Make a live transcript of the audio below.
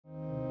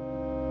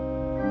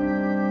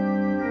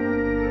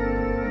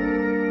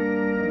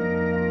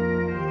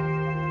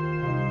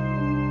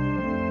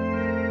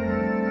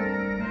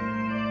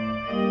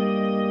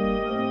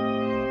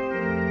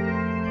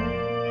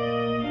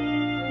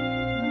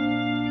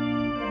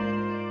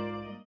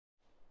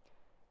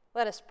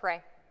Let us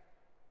pray.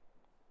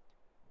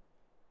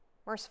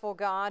 Merciful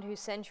God, who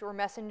sent your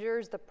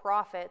messengers, the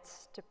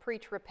prophets, to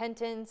preach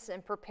repentance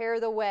and prepare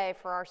the way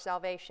for our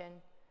salvation,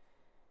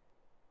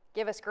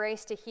 give us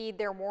grace to heed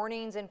their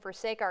warnings and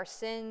forsake our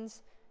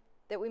sins,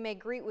 that we may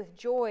greet with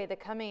joy the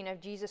coming of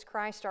Jesus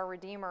Christ, our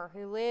Redeemer,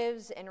 who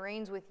lives and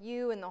reigns with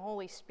you in the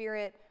Holy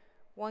Spirit,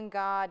 one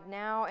God,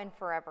 now and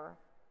forever.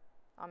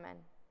 Amen.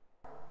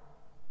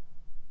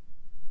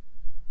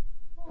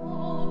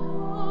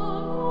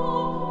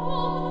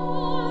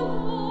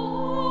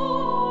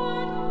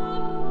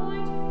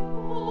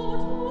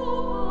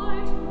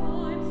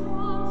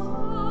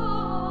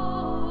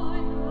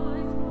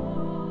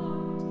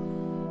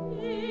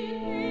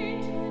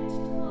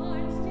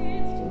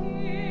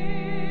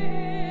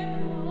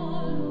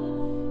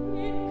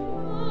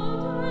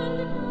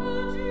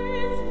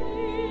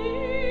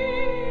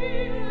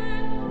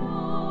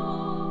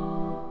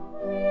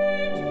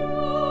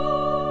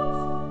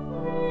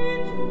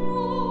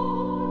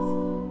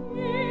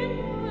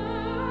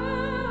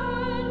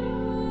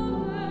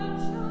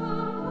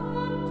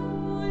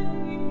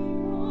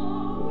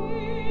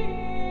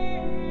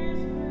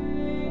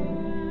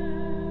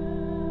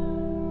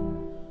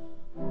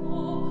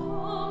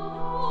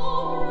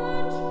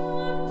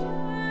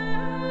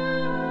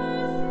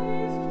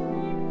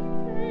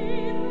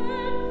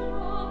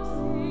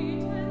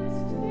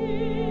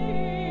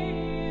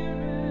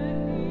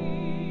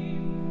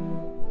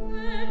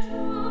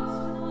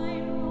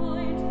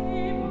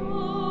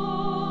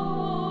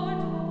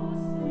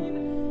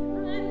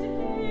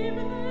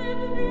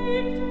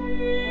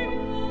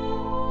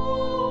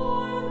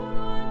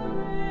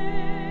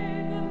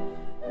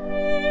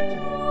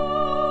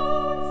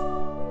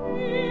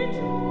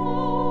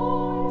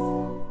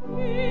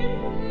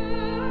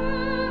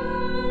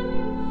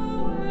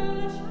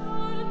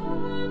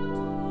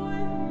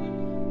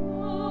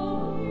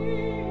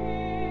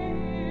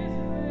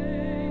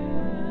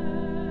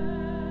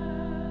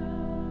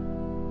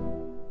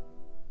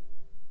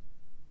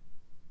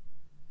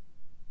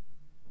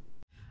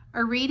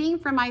 A reading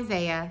from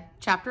Isaiah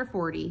chapter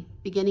 40,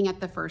 beginning at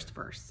the first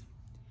verse.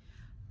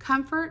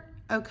 Comfort,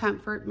 O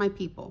comfort my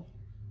people,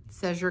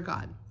 says your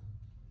God.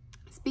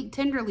 Speak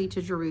tenderly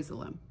to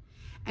Jerusalem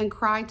and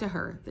cry to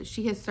her that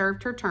she has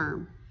served her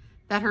term,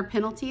 that her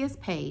penalty is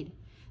paid,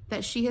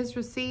 that she has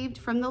received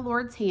from the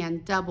Lord's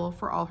hand double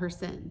for all her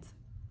sins.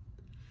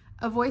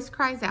 A voice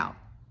cries out,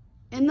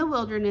 in the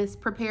wilderness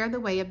prepare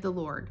the way of the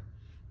Lord.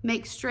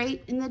 Make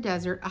straight in the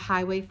desert a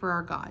highway for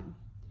our God.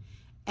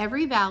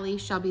 Every valley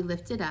shall be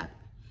lifted up,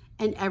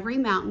 and every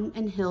mountain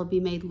and hill be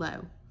made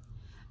low.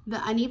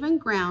 The uneven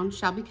ground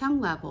shall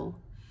become level,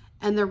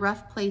 and the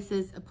rough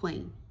places a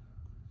plain.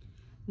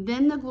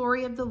 Then the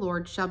glory of the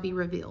Lord shall be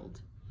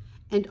revealed,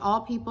 and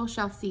all people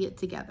shall see it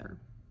together,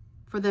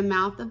 for the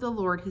mouth of the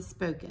Lord has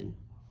spoken.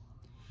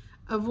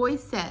 A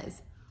voice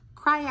says,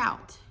 cry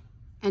out.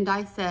 And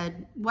I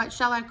said, what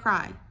shall I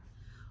cry?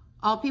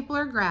 All people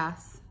are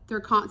grass, their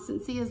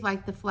constancy is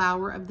like the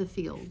flower of the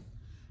field.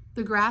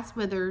 The grass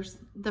withers,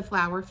 the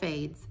flower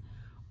fades,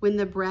 when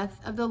the breath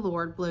of the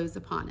Lord blows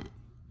upon it.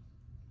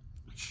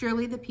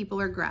 Surely the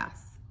people are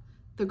grass.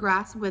 The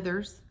grass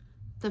withers,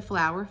 the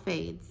flower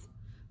fades,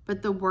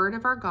 but the word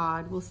of our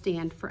God will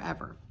stand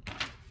forever.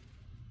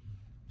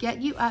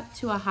 Get you up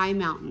to a high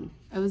mountain,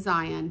 O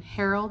Zion,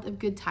 herald of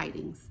good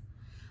tidings.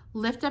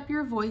 Lift up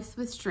your voice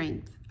with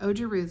strength, O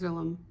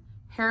Jerusalem,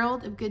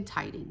 herald of good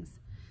tidings.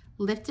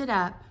 Lift it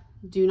up,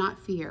 do not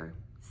fear.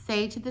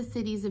 Say to the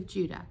cities of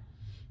Judah,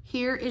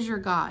 here is your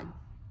God.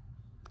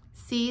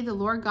 See, the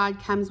Lord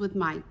God comes with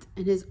might,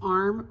 and his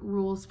arm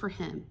rules for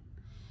him.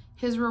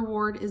 His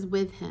reward is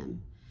with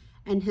him,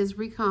 and his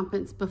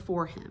recompense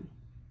before him.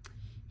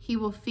 He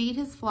will feed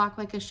his flock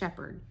like a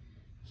shepherd.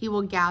 He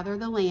will gather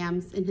the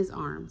lambs in his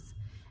arms,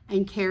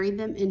 and carry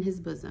them in his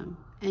bosom,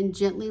 and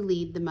gently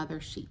lead the mother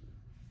sheep.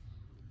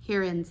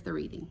 Here ends the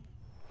reading.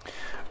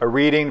 A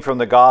reading from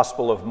the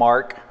Gospel of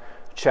Mark,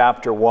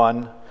 chapter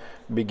 1,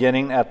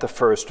 beginning at the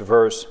first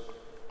verse.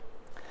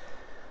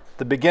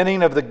 The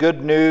beginning of the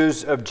good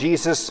news of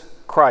Jesus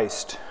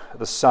Christ,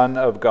 the Son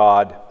of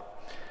God,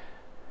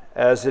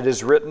 as it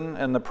is written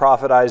in the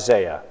prophet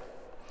Isaiah.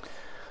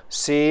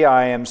 See,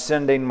 I am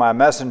sending my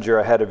messenger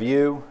ahead of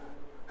you,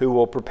 who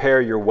will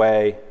prepare your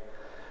way.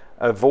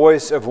 A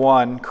voice of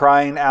one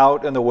crying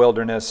out in the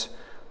wilderness,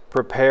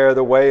 prepare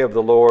the way of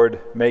the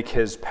Lord, make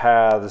his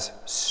paths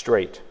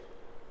straight.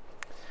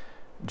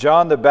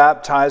 John the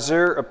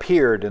Baptizer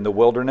appeared in the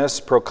wilderness,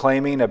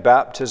 proclaiming a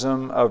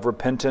baptism of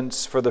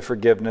repentance for the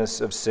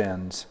forgiveness of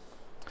sins.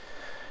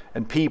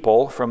 And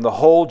people from the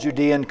whole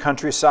Judean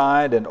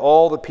countryside and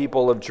all the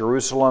people of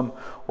Jerusalem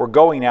were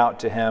going out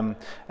to him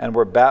and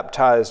were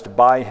baptized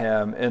by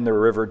him in the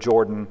river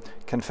Jordan,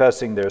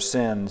 confessing their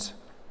sins.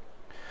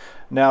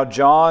 Now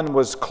John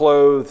was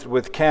clothed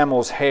with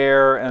camel's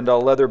hair and a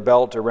leather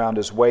belt around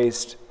his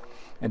waist,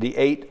 and he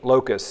ate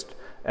locust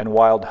and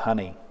wild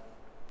honey.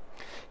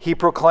 He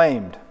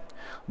proclaimed,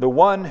 the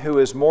one who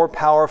is more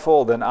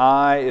powerful than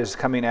I is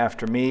coming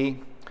after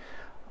me.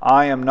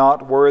 I am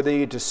not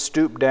worthy to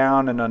stoop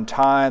down and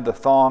untie the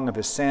thong of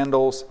his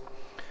sandals.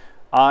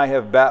 I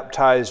have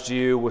baptized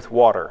you with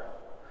water,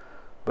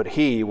 but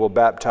he will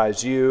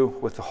baptize you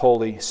with the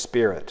Holy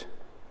Spirit."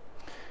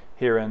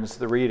 Here ends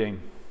the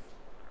reading.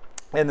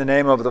 In the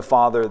name of the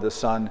Father, the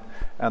Son,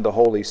 and the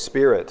Holy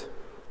Spirit.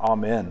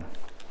 Amen.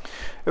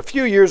 A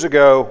few years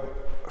ago,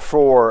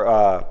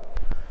 for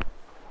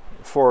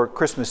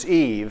Christmas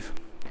Eve,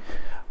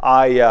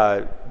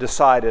 I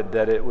decided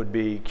that it would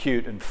be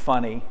cute and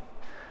funny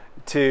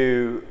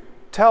to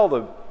tell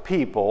the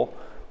people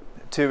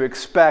to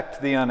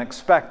expect the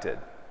unexpected.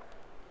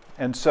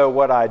 And so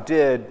what I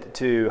did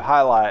to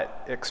highlight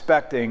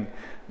expecting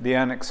the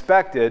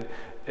unexpected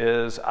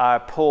is I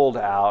pulled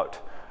out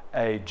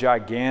a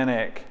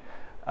gigantic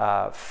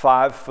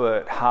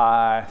 5-foot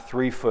high,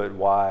 3-foot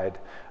wide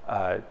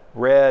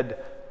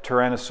red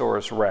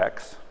Tyrannosaurus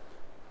Rex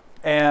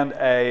and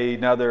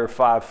another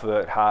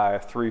 5-foot high,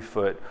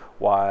 3-foot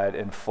wide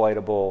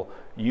inflatable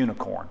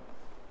unicorn.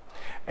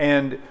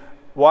 And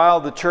while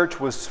the church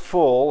was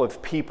full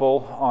of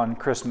people on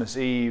Christmas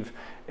Eve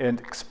and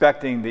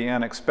expecting the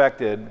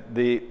unexpected,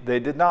 they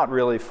did not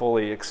really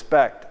fully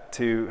expect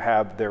to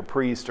have their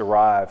priest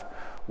arrive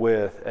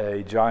with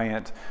a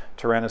giant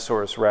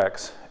Tyrannosaurus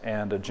Rex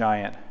and a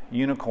giant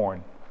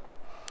unicorn.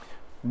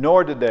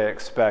 Nor did they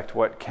expect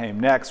what came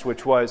next,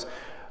 which was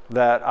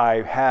that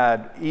I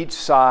had each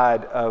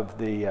side of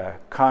the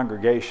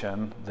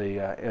congregation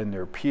in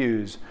their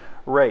pews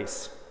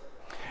race.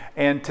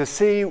 And to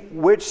see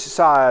which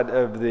side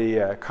of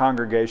the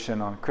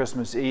congregation on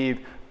Christmas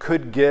Eve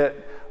could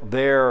get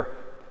their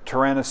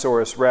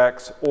Tyrannosaurus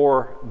Rex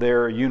or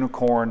their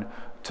unicorn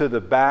to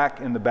the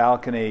back in the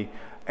balcony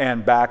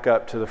and back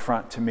up to the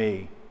front to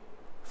me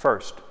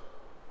first.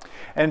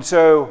 And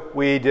so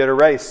we did a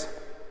race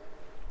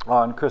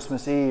on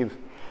Christmas Eve,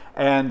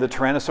 and the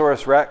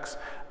Tyrannosaurus Rex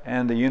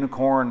and the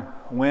unicorn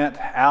went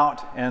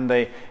out and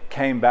they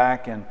came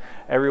back, and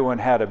everyone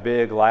had a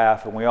big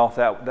laugh, and we all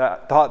thought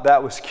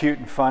that was cute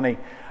and funny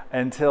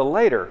until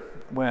later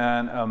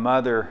when a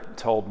mother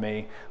told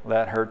me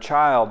that her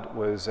child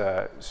was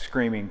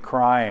screaming,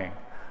 crying,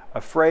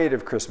 afraid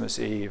of Christmas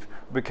Eve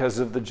because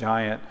of the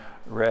giant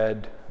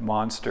red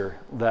monster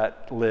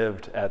that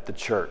lived at the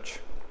church.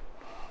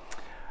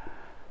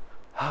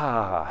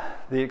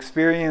 The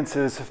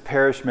experiences of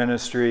parish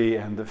ministry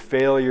and the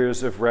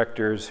failures of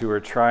rectors who are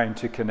trying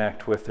to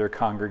connect with their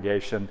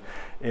congregation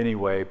any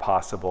way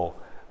possible,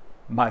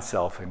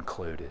 myself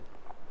included.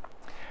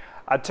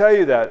 I tell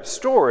you that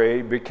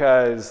story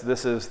because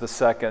this is the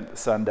second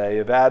Sunday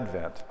of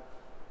Advent,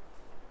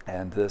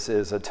 and this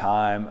is a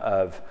time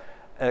of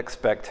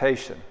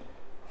expectation,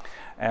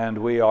 and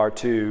we are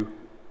to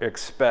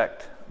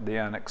expect the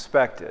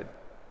unexpected.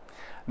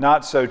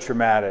 Not so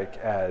traumatic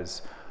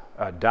as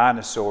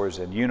dinosaurs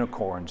and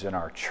unicorns in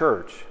our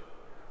church,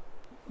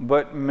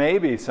 but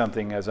maybe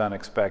something as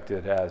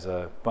unexpected as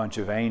a bunch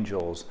of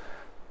angels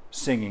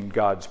singing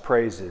God's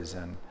praises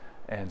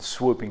and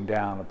swooping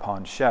down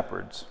upon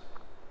shepherds.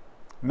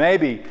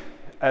 Maybe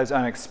as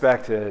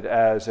unexpected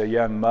as a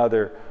young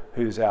mother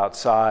who's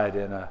outside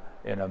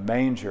in a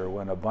manger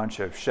when a bunch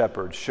of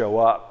shepherds show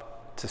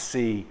up to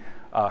see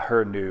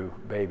her new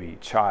baby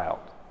child.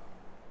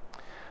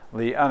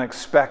 The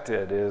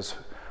unexpected is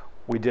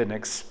we didn't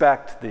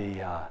expect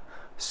the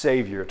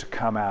Savior to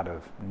come out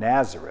of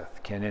Nazareth.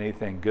 Can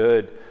anything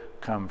good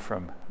come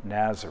from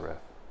Nazareth?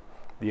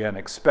 The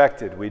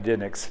unexpected, we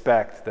didn't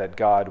expect that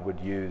God would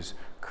use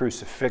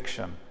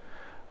crucifixion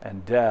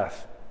and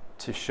death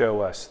to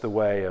show us the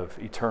way of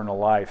eternal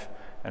life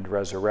and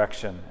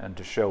resurrection and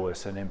to show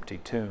us an empty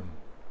tomb.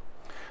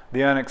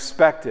 The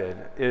unexpected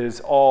is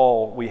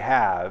all we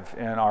have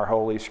in our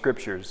Holy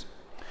Scriptures.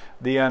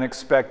 The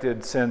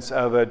unexpected sense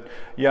of a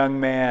young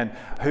man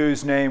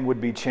whose name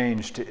would be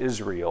changed to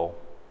Israel,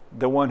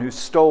 the one who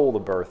stole the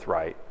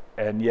birthright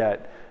and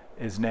yet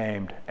is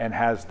named and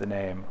has the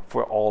name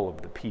for all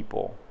of the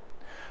people.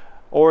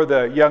 Or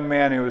the young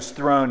man who was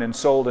thrown and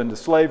sold into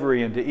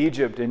slavery into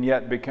Egypt and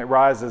yet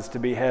rises to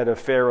be head of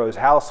Pharaoh's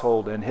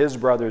household, and his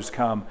brothers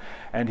come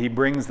and he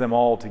brings them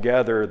all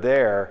together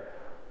there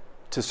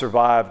to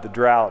survive the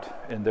drought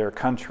in their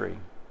country.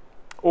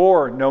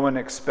 Or no one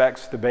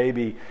expects the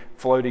baby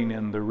floating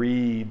in the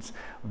reeds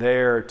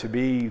there to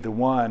be the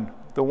one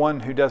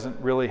who doesn't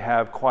really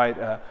have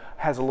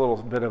has a little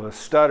bit of a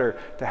stutter,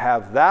 to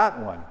have that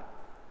one,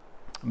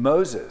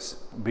 Moses,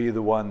 be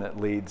the one that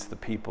leads the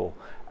people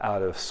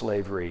out of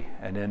slavery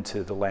and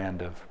into the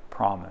land of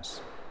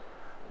promise.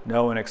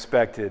 No one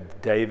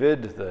expected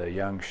David, the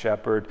young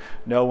shepherd.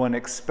 No one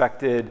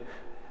expected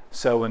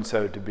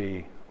so-and-so to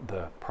be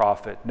the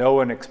prophet. No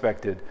one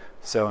expected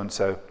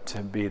so-and-so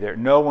to be there.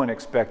 No one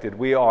expected.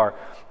 We are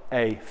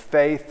a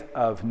faith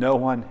of no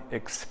one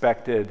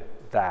expected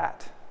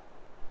that.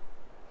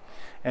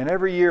 And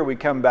every year we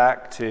come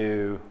back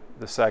to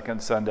the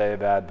second Sunday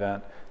of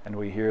Advent and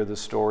we hear the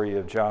story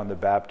of John the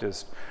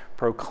Baptist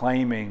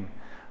proclaiming,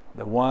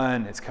 the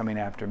one is coming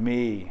after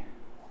me.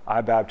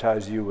 I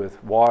baptize you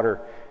with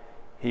water.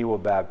 He will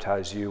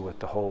baptize you with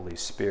the Holy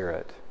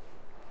Spirit.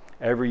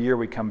 every year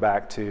we come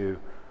back to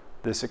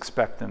this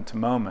expectant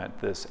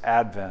moment, this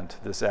Advent,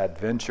 this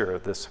adventure,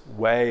 this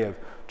way of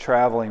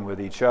traveling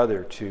with each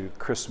other to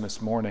Christmas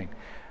morning,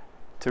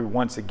 to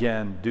once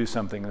again do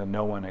something that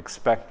no one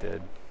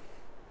expected.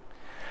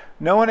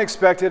 No one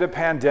expected a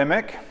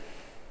pandemic.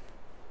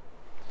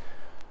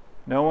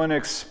 No one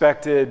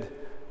expected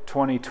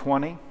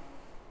 2020.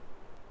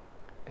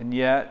 And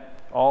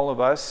yet, all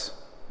of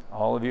us,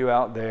 all of you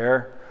out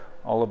there,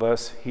 all of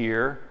us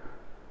here,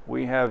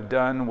 we have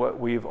done what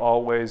we've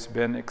always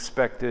been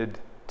expected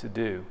to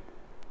do,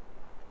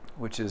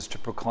 which is to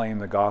proclaim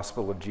the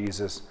gospel of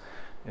Jesus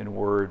in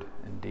word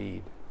and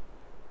deed.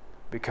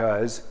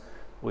 Because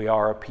we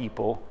are a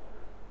people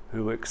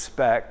who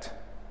expect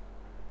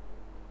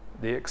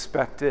the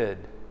expected.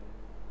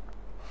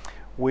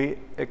 We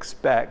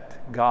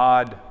expect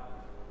God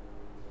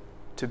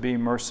to be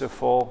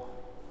merciful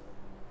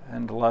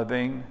and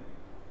loving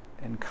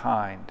and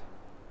kind.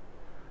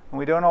 And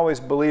we don't always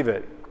believe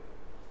it.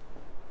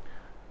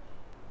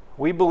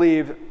 We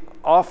believe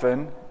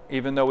often,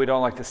 even though we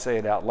don't like to say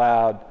it out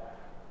loud,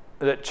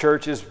 that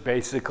church is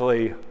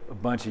basically a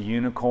bunch of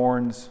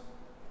unicorns,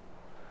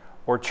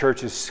 or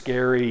church is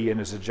scary and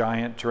is a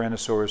giant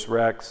Tyrannosaurus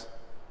Rex.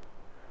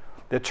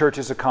 That church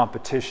is a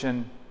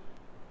competition.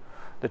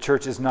 The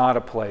church is not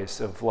a place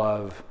of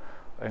love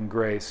and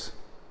grace.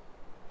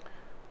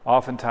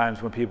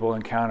 Oftentimes when people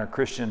encounter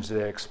Christians,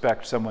 they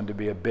expect someone to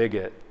be a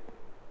bigot.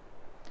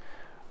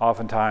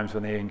 Oftentimes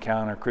when they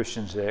encounter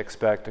Christians, they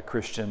expect a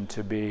Christian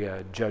to be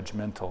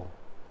judgmental.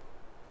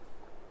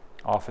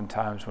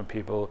 Oftentimes when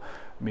people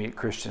meet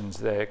Christians,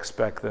 they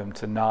expect them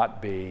to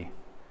not be,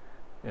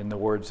 in the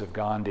words of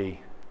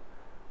Gandhi,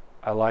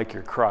 I like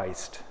your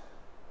Christ,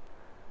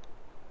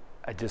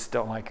 I just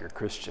don't like your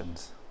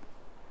Christians.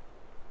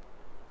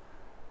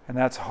 And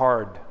that's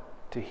hard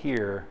to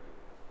hear.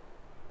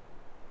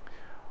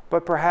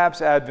 But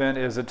perhaps Advent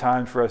is a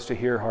time for us to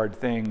hear hard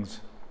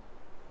things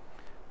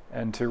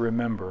and to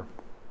remember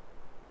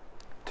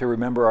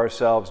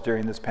ourselves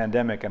during this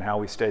pandemic and how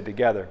we stayed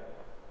together,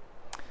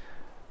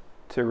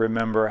 to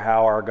remember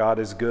how our God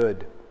is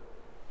good,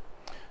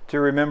 to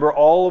remember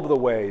all of the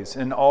ways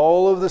in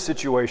all of the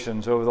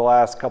situations over the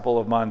last couple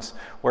of months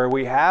where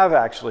we have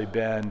actually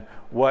been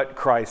what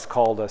Christ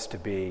called us to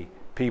be: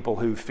 people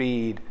who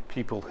feed,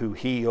 people who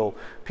heal,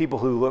 people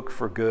who look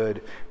for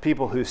good,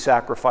 people who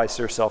sacrifice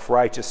their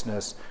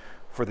self-righteousness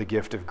for the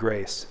gift of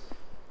grace.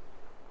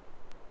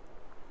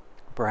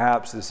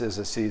 Perhaps this is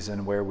a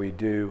season where we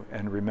do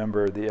and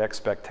remember the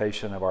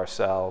expectation of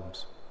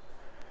ourselves,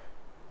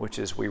 which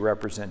is we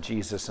represent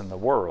Jesus in the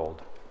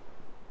world,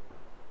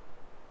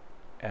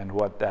 and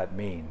what that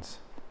means.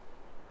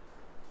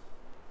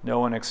 No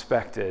one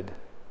expected,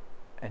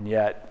 and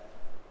yet,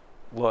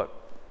 look,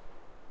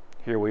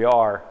 here we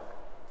are,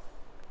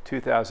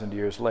 2,000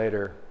 years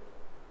later,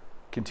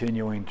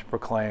 continuing to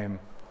proclaim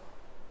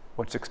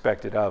what's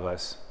expected of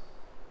us,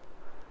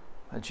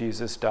 that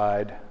Jesus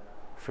died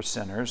for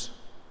sinners,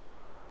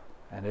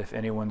 and if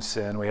anyone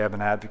sin, we have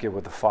an advocate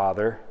with the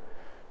Father,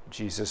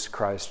 Jesus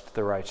Christ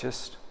the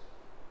righteous.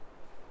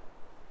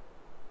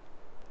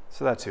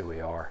 So that's who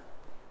we are.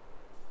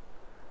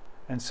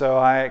 And so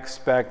I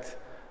expect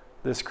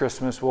this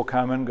Christmas will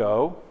come and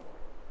go,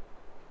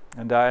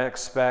 and I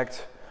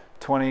expect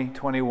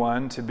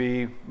 2021 to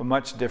be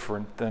much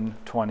different than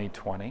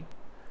 2020.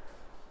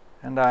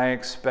 And I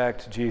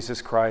expect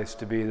Jesus Christ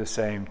to be the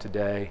same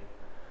today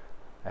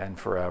and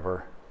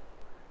forever.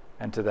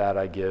 And to that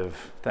I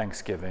give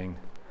thanksgiving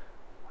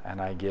and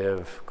I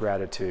give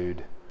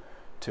gratitude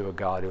to a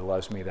God who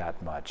loves me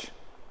that much.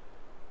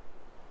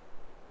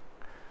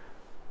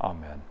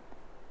 Amen.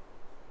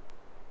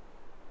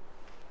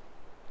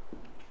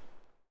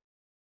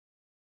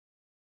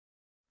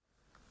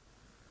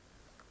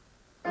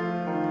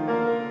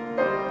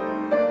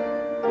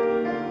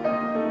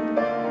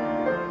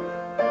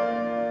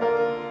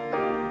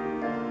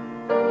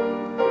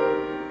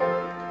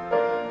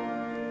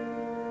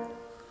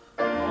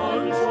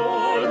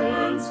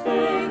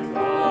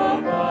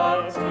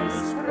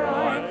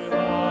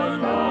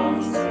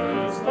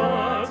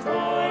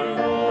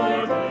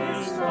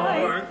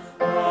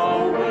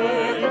 Away.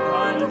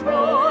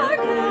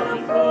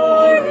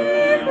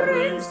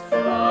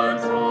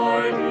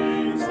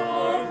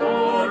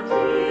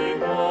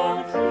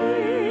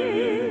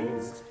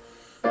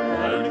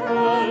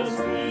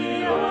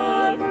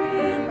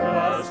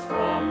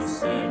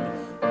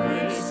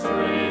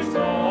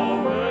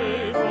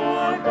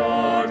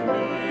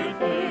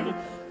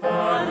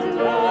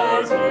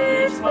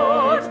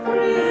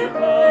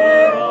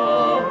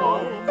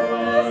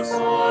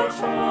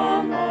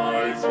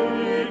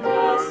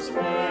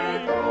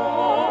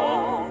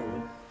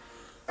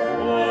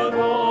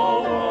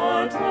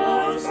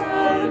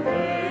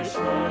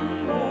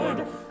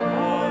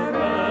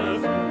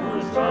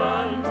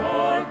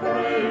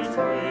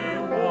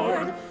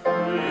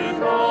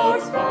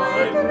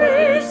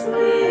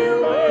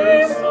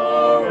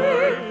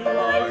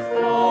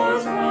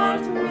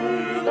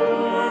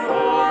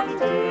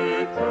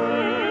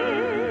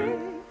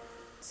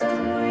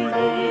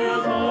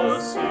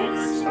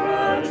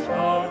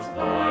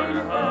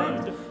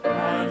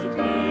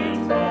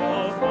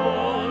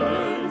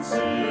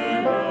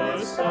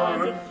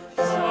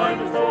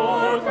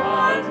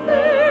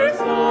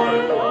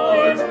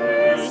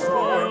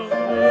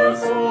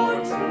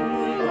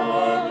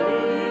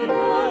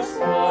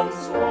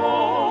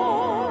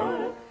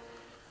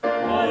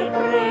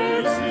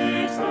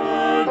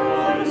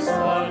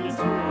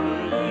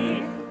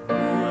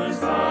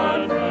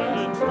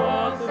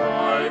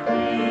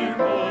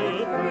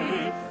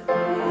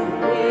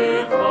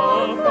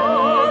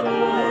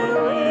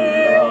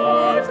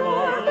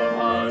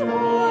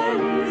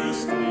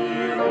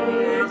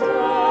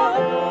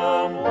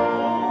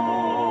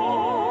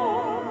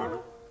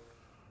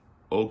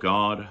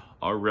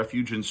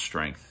 refuge and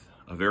strength,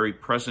 a very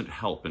present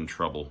help in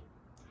trouble.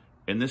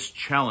 In this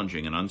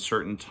challenging and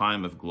uncertain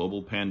time of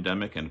global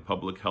pandemic and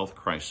public health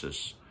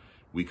crisis,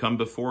 we come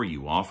before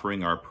you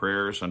offering our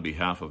prayers on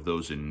behalf of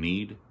those in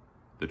need,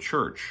 the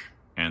church,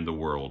 and the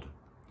world.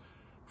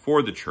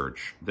 For the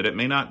church, that it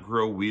may not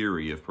grow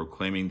weary of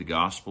proclaiming the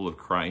gospel of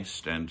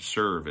Christ and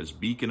serve as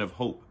beacon of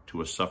hope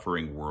to a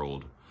suffering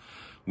world.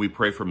 We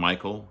pray for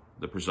Michael,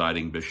 the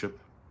presiding bishop,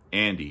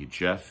 Andy,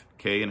 Jeff,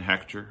 Kay, and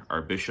Hector,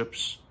 our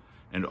bishops,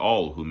 and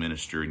all who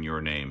minister in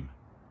your name.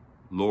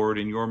 Lord,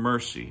 in your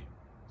mercy,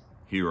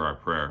 hear our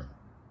prayer.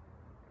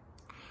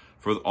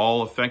 For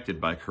all affected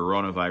by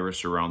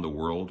coronavirus around the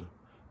world,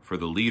 for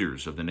the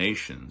leaders of the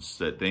nations,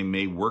 that they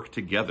may work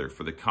together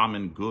for the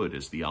common good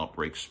as the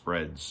outbreak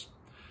spreads.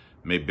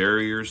 May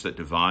barriers that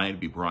divide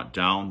be brought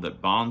down,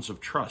 that bonds of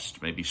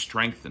trust may be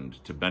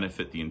strengthened to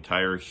benefit the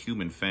entire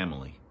human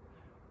family.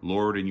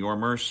 Lord, in your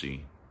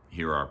mercy,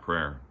 hear our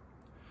prayer.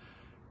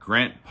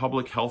 Grant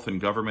public health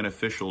and government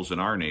officials in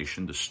our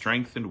nation the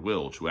strength and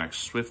will to act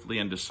swiftly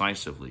and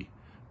decisively,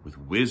 with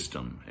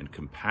wisdom and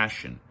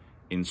compassion,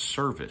 in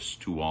service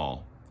to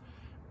all.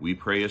 We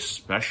pray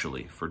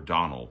especially for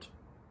Donald,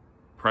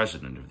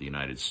 President of the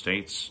United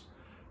States,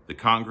 the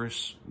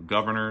Congress,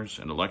 governors,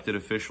 and elected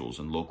officials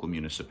in local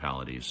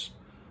municipalities.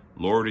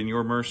 Lord, in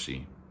your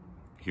mercy,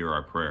 hear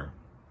our prayer.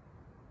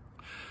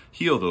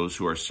 Heal those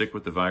who are sick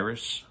with the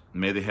virus.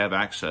 May they have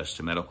access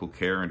to medical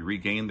care and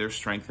regain their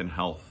strength and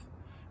health.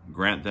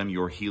 Grant them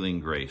your healing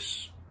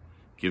grace.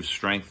 Give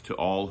strength to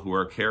all who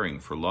are caring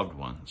for loved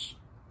ones.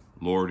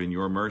 Lord, in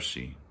your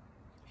mercy,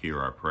 hear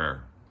our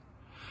prayer.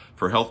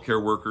 For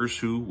healthcare workers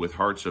who, with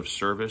hearts of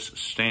service,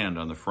 stand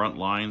on the front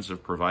lines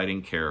of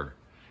providing care,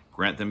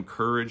 grant them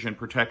courage and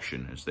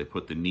protection as they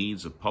put the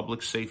needs of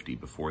public safety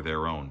before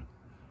their own.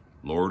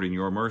 Lord, in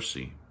your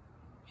mercy,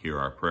 hear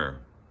our prayer.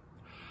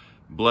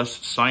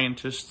 Bless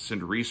scientists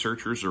and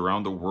researchers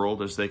around the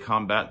world as they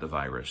combat the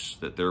virus,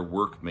 that their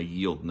work may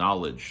yield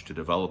knowledge to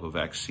develop a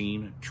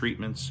vaccine,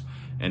 treatments,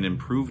 and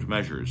improved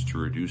measures to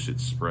reduce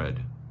its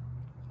spread.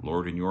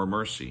 Lord, in your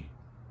mercy,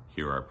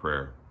 hear our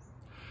prayer.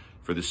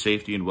 For the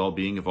safety and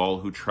well-being of all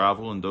who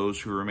travel and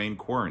those who remain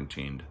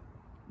quarantined,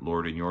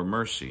 Lord, in your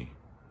mercy,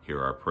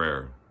 hear our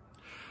prayer.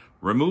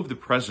 Remove the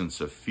presence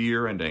of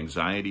fear and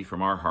anxiety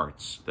from our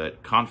hearts,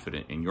 that,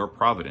 confident in your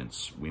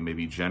providence, we may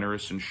be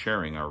generous in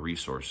sharing our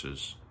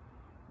resources.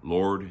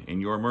 Lord, in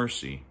your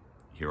mercy,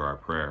 hear our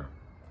prayer.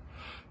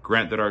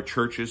 Grant that our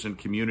churches and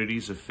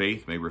communities of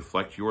faith may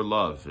reflect your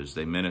love as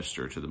they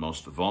minister to the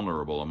most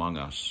vulnerable among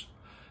us.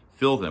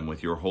 Fill them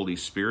with your Holy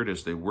Spirit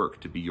as they work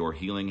to be your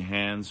healing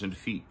hands and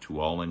feet to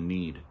all in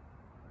need.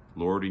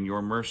 Lord, in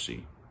your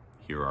mercy,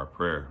 hear our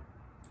prayer.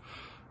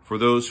 For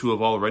those who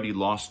have already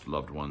lost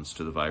loved ones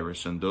to the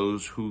virus and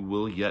those who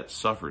will yet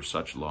suffer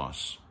such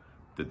loss,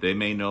 that they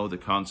may know the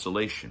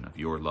consolation of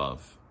your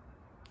love.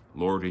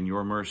 Lord, in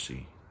your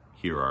mercy,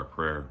 hear our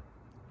prayer.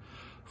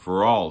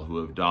 For all who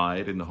have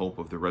died in the hope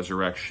of the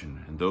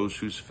resurrection, and those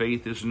whose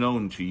faith is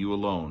known to you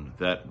alone,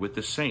 that with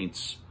the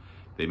saints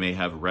they may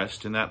have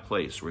rest in that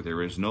place where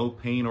there is no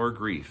pain or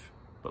grief,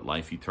 but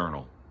life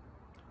eternal.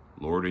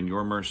 Lord, in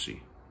your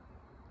mercy,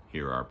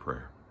 hear our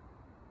prayer.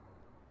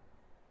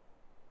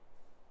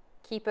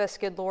 Keep us,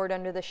 good Lord,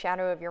 under the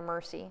shadow of your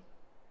mercy.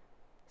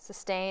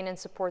 Sustain and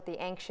support the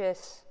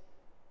anxious.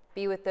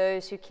 Be with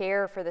those who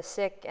care for the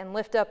sick, and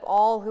lift up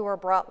all who are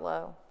brought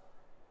low,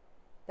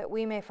 that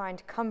we may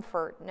find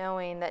comfort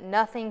knowing that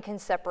nothing can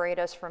separate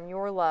us from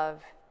your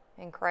love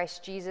in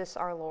Christ Jesus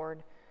our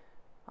Lord.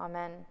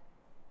 Amen.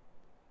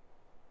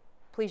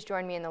 Please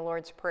join me in the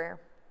Lord's Prayer.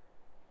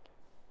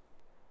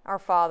 Our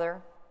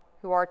Father,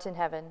 who art in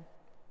heaven,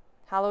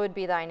 hallowed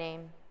be thy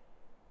name.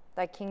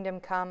 Thy kingdom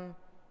come,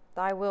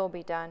 thy will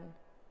be done,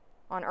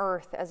 on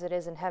earth as it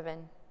is in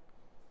heaven.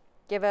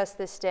 Give us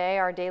this day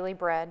our daily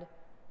bread,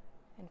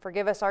 and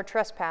forgive us our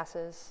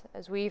trespasses,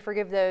 as we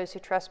forgive those who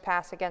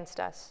trespass against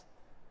us.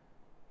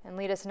 And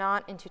lead us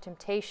not into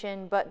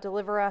temptation, but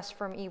deliver us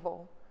from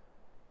evil.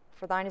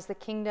 For thine is the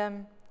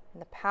kingdom,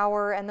 and the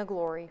power, and the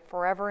glory,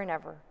 forever and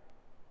ever.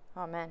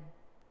 Amen.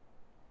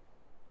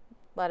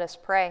 Let us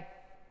pray.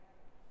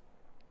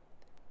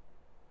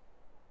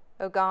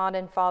 O God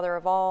and Father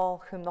of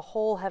all, whom the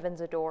whole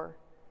heavens adore,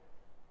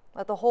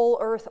 let the whole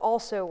earth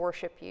also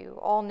worship you,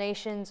 all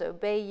nations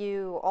obey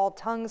you, all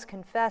tongues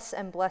confess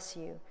and bless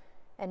you,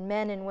 and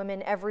men and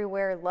women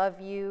everywhere love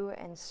you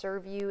and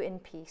serve you in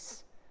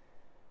peace.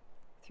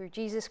 Through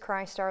Jesus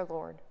Christ our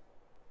Lord.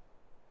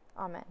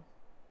 Amen.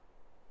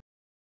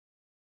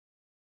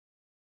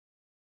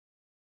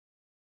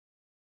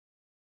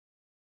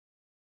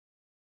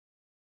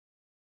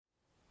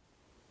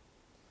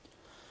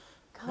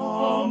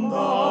 Come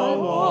thou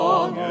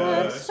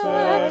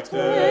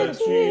long-expected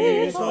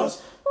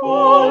Jesus,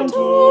 born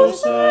to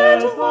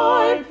set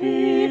thy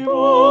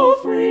people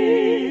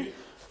free.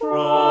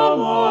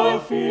 From our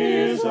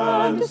fears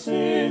and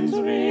sins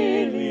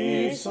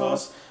release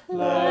us,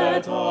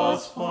 let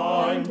us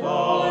find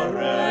our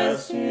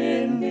rest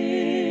in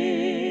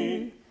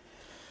thee.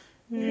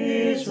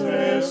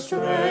 Israel's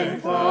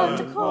strength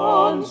and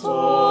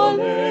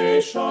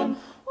consolation,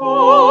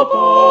 above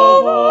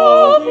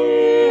all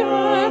the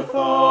earth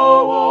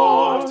thou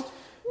art,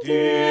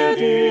 dear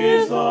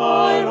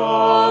desire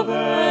of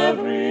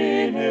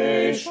every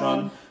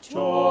nation,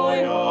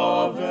 joy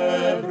of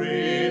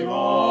every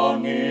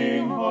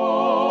longing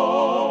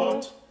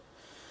heart.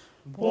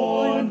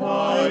 Born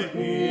thy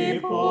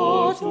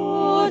people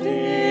to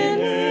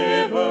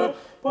deliver,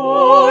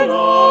 born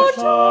a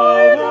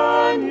child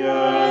and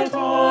yet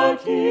a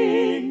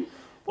king,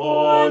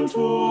 born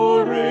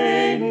to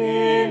reign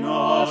in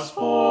us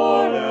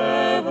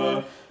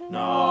forever,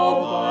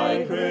 now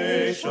thy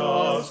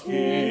gracious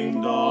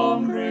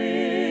kingdom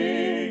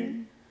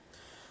bring.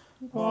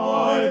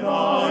 By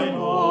thine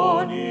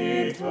own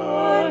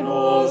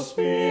eternal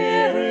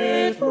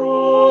Spirit,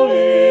 rule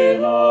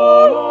in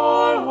all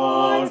our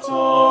hearts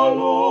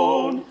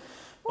alone,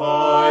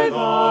 by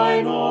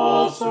thine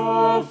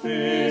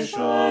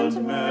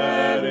all-sufficient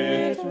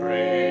merit,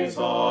 raise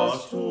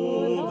us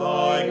to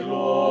thy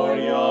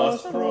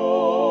glorious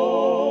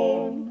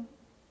throne.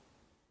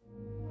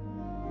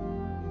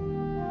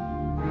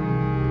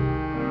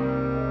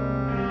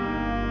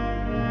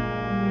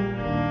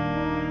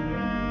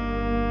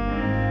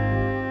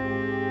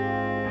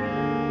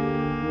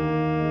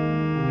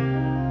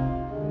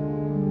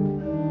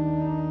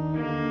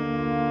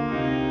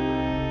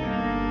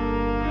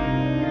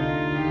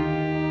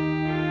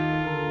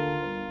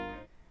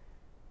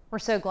 We're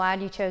so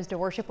glad you chose to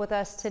worship with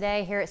us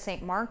today here at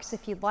St. Mark's.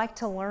 If you'd like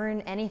to learn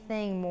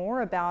anything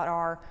more about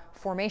our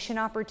formation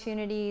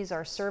opportunities,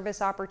 our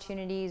service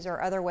opportunities,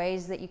 or other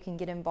ways that you can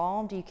get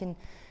involved, you can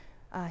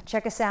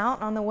check us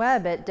out on the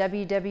web at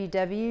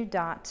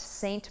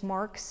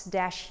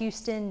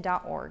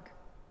www.stmarks-houston.org.